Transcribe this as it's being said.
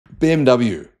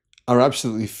BMW are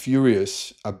absolutely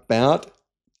furious about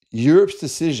Europe's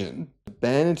decision to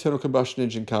ban internal combustion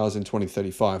engine cars in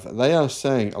 2035. They are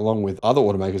saying, along with other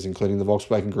automakers, including the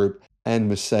Volkswagen Group and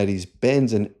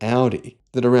Mercedes-Benz and Audi,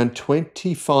 that around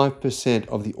 25%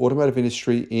 of the automotive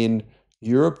industry in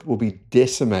Europe will be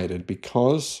decimated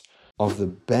because of the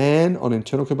ban on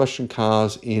internal combustion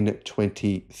cars in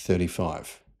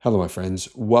 2035. Hello, my friends.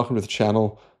 Welcome to the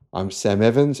channel. I'm Sam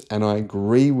Evans, and I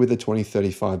agree with the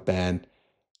 2035 ban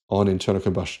on internal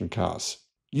combustion cars.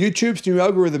 YouTube's new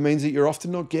algorithm means that you're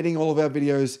often not getting all of our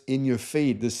videos in your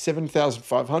feed. There's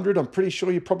 7,500. I'm pretty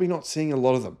sure you're probably not seeing a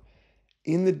lot of them.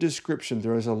 In the description,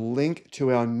 there is a link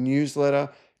to our newsletter.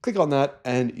 Click on that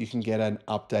and you can get an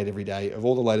update every day of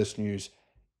all the latest news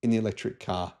in the electric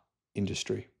car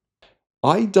industry.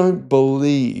 I don't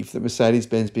believe that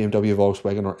Mercedes-Benz, BMW,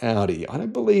 Volkswagen, or Audi, I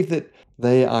don't believe that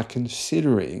they are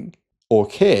considering or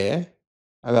care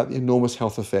about the enormous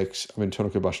health effects of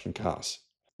internal combustion cars.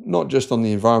 Not just on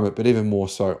the environment, but even more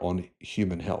so on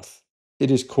human health.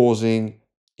 It is causing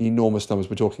enormous numbers.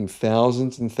 We're talking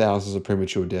thousands and thousands of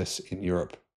premature deaths in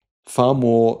Europe. Far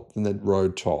more than the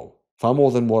road toll. Far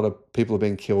more than what people are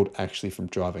being killed actually from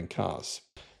driving cars.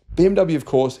 BMW, of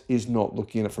course, is not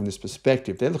looking at it from this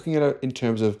perspective. They're looking at it in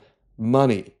terms of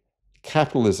money,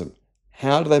 capitalism.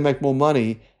 How do they make more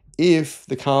money if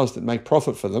the cars that make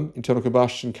profit for them, internal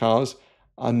combustion cars,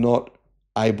 are not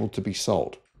able to be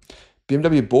sold?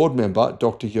 BMW board member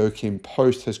Dr. Joachim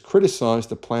Post has criticized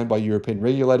the plan by European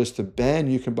regulators to ban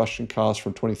new combustion cars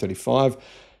from 2035,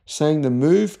 saying the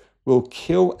move will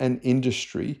kill an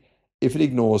industry if it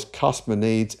ignores customer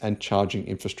needs and charging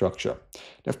infrastructure.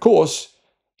 Now, of course,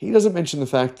 he doesn't mention the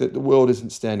fact that the world isn't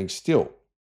standing still.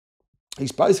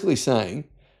 He's basically saying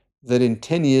that in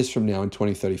 10 years from now, in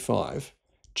 2035,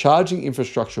 charging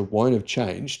infrastructure won't have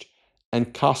changed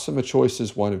and customer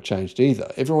choices won't have changed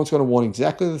either. Everyone's going to want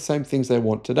exactly the same things they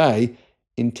want today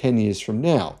in 10 years from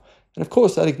now. And of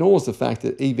course, that ignores the fact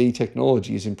that EV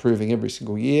technology is improving every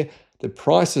single year, the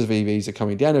prices of EVs are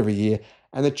coming down every year,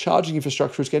 and the charging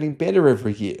infrastructure is getting better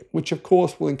every year, which of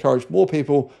course will encourage more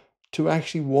people to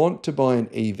actually want to buy an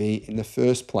EV in the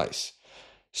first place.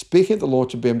 Speaking at the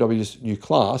launch of BMW's new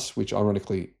class, which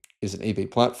ironically is an EV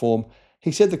platform,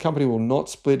 he said the company will not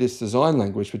split its design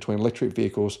language between electric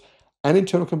vehicles and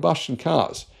internal combustion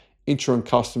cars, ensuring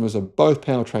customers of both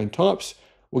powertrain types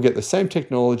will get the same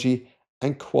technology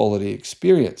and quality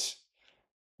experience.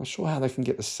 Not sure how they can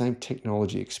get the same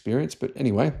technology experience, but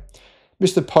anyway.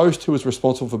 Mr. Post, who was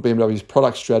responsible for BMW's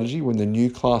product strategy when the new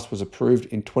class was approved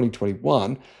in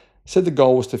 2021, said the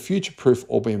goal was to future-proof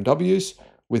all BMWs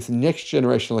with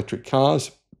next-generation electric cars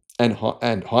and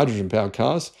hydrogen-powered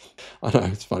cars. I know,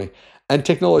 it's funny. And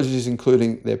technologies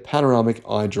including their panoramic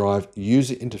iDrive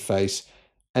user interface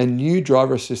and new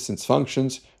driver assistance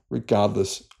functions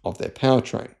regardless of their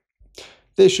powertrain.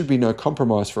 There should be no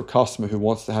compromise for a customer who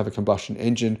wants to have a combustion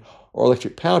engine or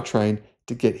electric powertrain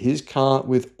to get his car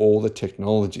with all the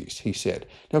technologies, he said.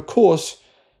 Now, of course,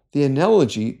 the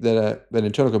analogy that an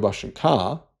internal combustion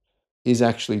car is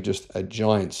actually just a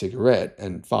giant cigarette,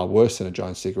 and far worse than a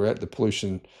giant cigarette. The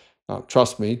pollution,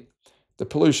 trust me, the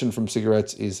pollution from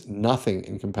cigarettes is nothing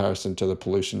in comparison to the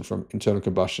pollution from internal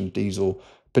combustion diesel,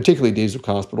 particularly diesel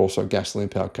cars, but also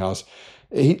gasoline-powered cars.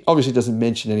 He obviously doesn't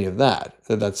mention any of that.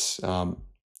 That's a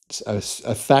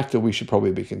factor we should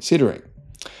probably be considering.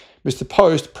 Mr.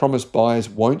 Post promised buyers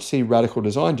won't see radical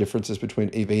design differences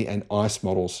between EV and ICE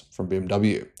models from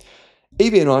BMW.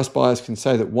 EV and ICE buyers can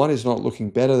say that one is not looking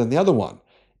better than the other one.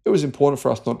 It was important for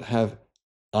us not to have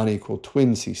unequal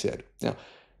twins, he said. Now,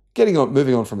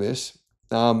 moving on from this,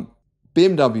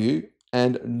 BMW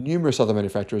and numerous other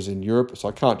manufacturers in Europe, so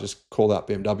I can't just call out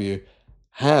BMW,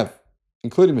 have,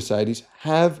 including Mercedes,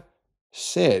 have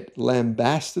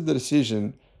lambasted the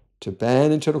decision to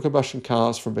ban internal combustion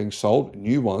cars from being sold,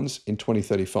 new ones, in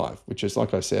 2035, which is,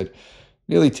 like I said,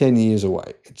 nearly 10 years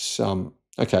away. It's,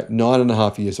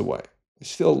 9.5 years away. It's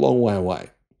still a long way away.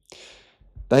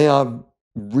 They are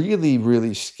really,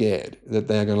 really scared that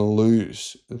they are going to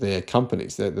lose their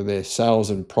companies, that their sales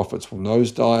and profits will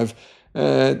nosedive,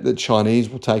 the Chinese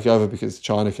will take over because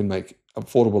China can make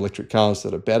affordable electric cars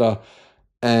that are better.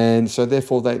 And so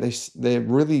therefore they're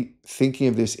really thinking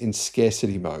of this in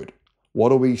scarcity mode.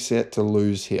 What are we set to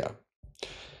lose here?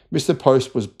 Mr.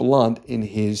 Post was blunt in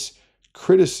his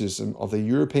criticism of the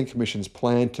European Commission's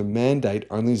plan to mandate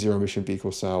only zero-emission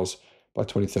vehicle sales by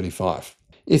 2035.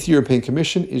 If the European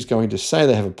Commission is going to say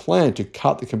they have a plan to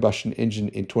cut the combustion engine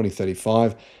in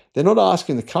 2035, they're not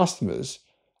asking the customers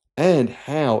and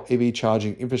how EV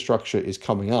charging infrastructure is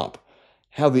coming up,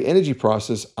 how the energy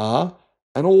prices are,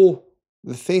 and all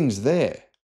the things there.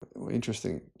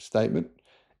 interesting statement.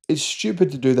 It's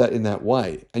stupid to do that in that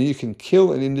way, and you can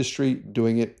kill an industry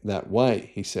doing it that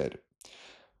way, he said.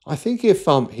 I think if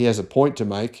he has a point to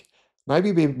make,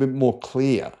 maybe be a bit more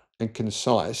clear and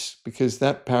concise, because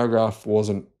that paragraph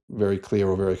wasn't very clear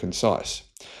or very concise.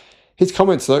 His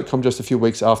comments, though, come just a few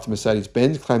weeks after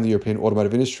Mercedes-Benz claimed the European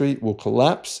automotive industry will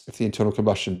collapse if the internal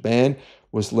combustion ban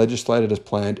was legislated as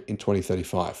planned in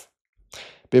 2035.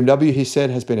 BMW, he said,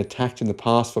 has been attacked in the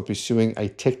past for pursuing a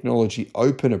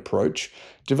technology-open approach,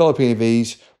 developing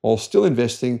EVs while still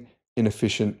investing in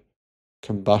efficient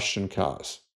combustion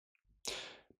cars.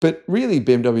 But really,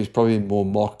 BMW is probably more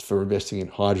mocked for investing in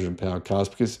hydrogen-powered cars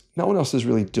because no one else is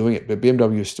really doing it. But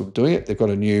BMW is still doing it. They've got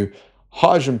a new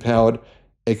hydrogen-powered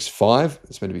X5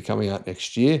 that's meant to be coming out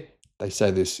next year. They say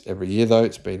this every year, though.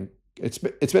 It's meant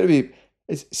to be.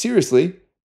 Seriously,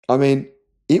 I mean,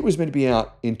 it was meant to be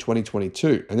out in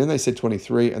 2022, and then they said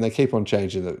 23, and they keep on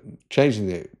changing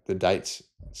the dates.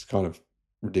 It's kind of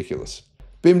ridiculous.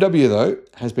 BMW, though,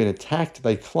 has been attacked,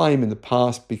 they claim, in the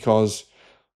past because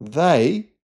they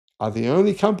are the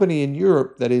only company in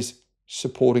Europe that is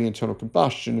supporting internal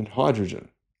combustion and hydrogen.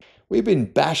 We've been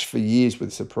bashed for years with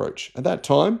this approach. At that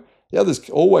time, the others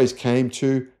always came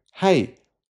to, hey,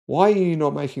 why are you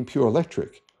not making pure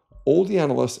electric? All the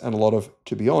analysts and a lot of,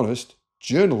 to be honest,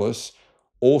 journalists,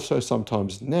 also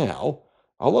sometimes now,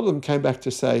 a lot of them came back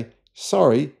to say,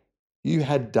 sorry, you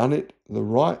had done it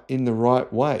in the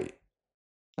right way.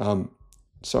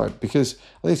 Sorry, because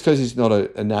I think it's because he's not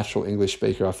a natural English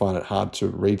speaker. I find it hard to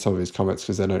read some of his comments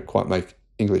because they don't quite make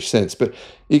English sense. But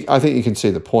I think you can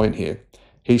see the point here.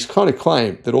 He's kind of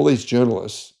claimed that all these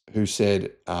journalists who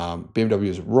said BMW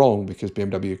is wrong because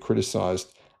BMW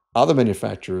criticized other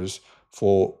manufacturers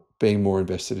for being more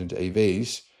invested into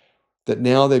EVs, that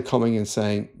now they're coming and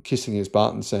saying, kissing his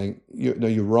butt and saying, no,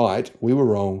 you're right, we were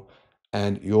wrong,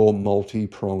 and your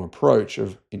multi-prong approach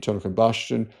of internal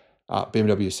combustion,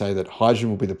 BMW say that hydrogen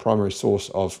will be the primary source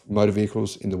of motor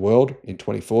vehicles in the world in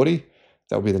 2040.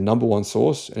 That will be the number one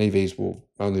source, and EVs will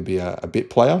only be a bit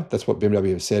player. That's what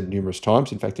BMW has said numerous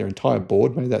times. In fact, their entire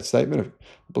board made that statement,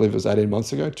 I believe it was 18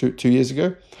 months ago, two years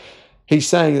ago. He's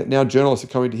saying that now journalists are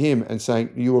coming to him and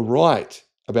saying, you were right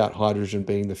about hydrogen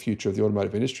being the future of the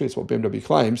automotive industry. It's what BMW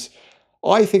claims.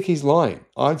 I think he's lying.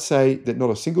 I'd say that not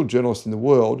a single journalist in the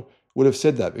world would have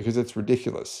said that because it's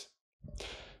ridiculous.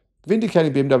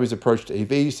 Vindicating BMW's approach to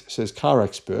EVs, says car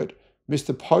expert,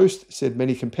 Mr. Post said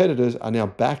many competitors are now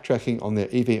backtracking on their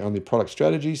EV-only product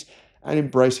strategies and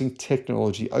embracing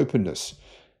technology openness.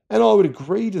 And I would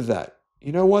agree to that.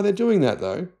 You know why they're doing that,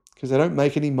 though? Because they don't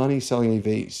make any money selling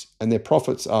EVs, and their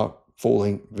profits are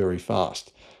falling very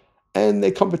fast. And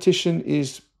their competition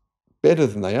is better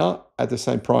than they are at the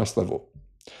same price level.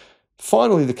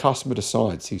 Finally, the customer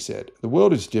decides, he said. The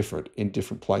world is different in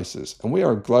different places, and we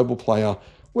are a global player.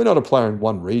 We're not a player in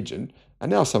one region,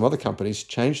 and now some other companies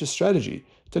change the strategy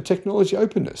to technology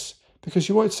openness because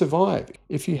you won't survive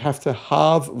if you have to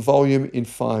halve volume in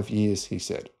 5 years, he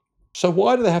said. So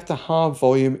why do they have to halve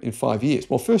volume in 5 years?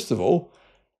 Well, first of all,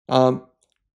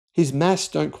 his maths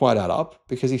don't quite add up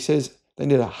because he says they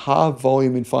need a halve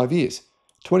volume in 5 years.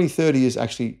 2030 is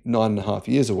actually 9.5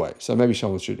 years away. So maybe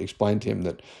someone should explain to him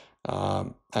that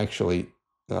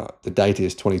the date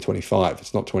is 2025.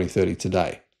 It's not 2030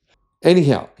 today.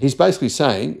 Anyhow, he's basically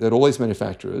saying that all these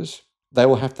manufacturers, they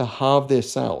will have to halve their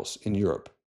sales in Europe,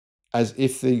 as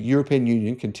if the European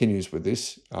Union continues with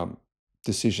this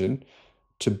decision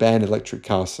to ban electric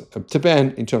cars, to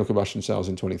ban internal combustion sales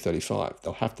in 2035.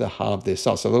 They'll have to halve their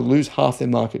sales. So they'll lose half their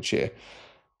market share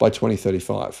by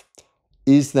 2035.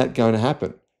 Is that going to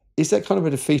happen? Is that kind of a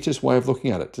defeatist way of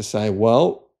looking at it, to say,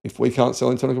 well, if we can't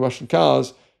sell internal combustion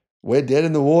cars, we're dead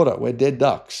in the water, we're dead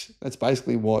ducks? That's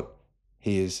basically what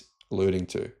he is alluding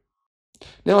to.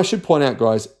 Now, I should point out,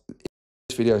 guys,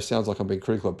 this video sounds like I'm being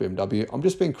critical of BMW. I'm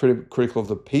just being critical of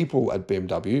the people at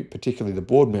BMW, particularly the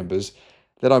board members,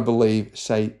 that I believe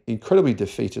say incredibly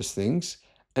defeatist things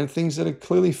and things that are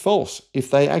clearly false.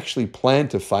 If they actually plan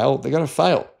to fail, they're going to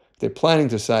fail. They're planning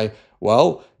to say,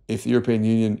 well, if the European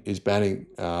Union is banning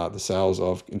the sales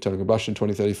of internal combustion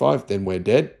 2035, then we're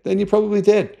dead. Then you're probably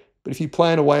dead. But if you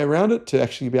plan a way around it to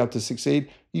actually be able to succeed,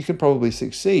 you can probably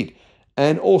succeed.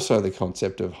 And also the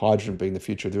concept of hydrogen being the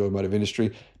future of the automotive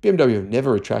industry. BMW have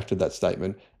never retracted that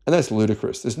statement, and that's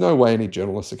ludicrous. There's no way any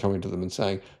journalists are coming to them and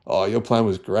saying, oh, your plan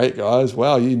was great, guys.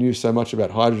 Wow, you knew so much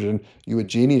about hydrogen. You were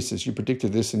geniuses. You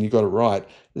predicted this and you got it right.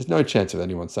 There's no chance of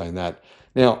anyone saying that.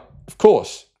 Now, of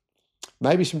course,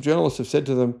 maybe some journalists have said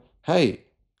to them, hey,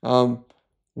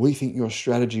 we think your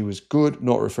strategy was good,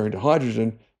 not referring to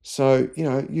hydrogen. So,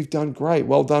 you've done great.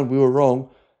 Well done. We were wrong.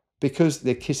 because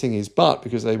they're kissing his butt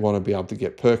because they want to be able to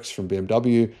get perks from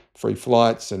BMW, free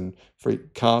flights and free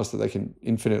cars that they can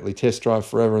infinitely test drive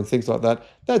forever and things like that.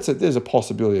 There's a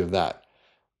possibility of that.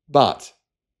 But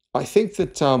I think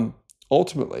that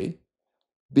ultimately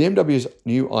BMW's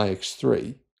new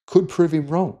iX3 could prove him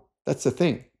wrong. That's the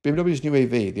thing. BMW's new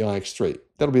EV, the iX3,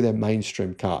 that'll be their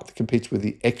mainstream car that competes with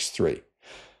the X3.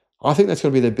 I think that's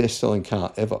going to be their best-selling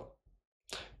car ever.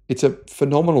 It's a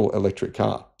phenomenal electric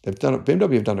car.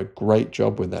 BMW have done a great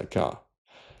job with that car.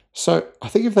 So I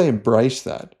think if they embrace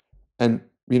that and,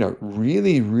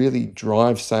 really, really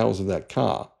drive sales of that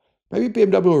car, maybe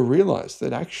BMW will realize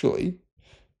that actually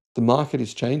the market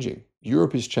is changing.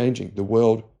 Europe is changing. The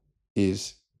world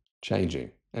is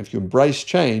changing. And if you embrace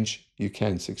change, you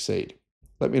can succeed.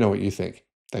 Let me know what you think.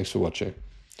 Thanks for watching.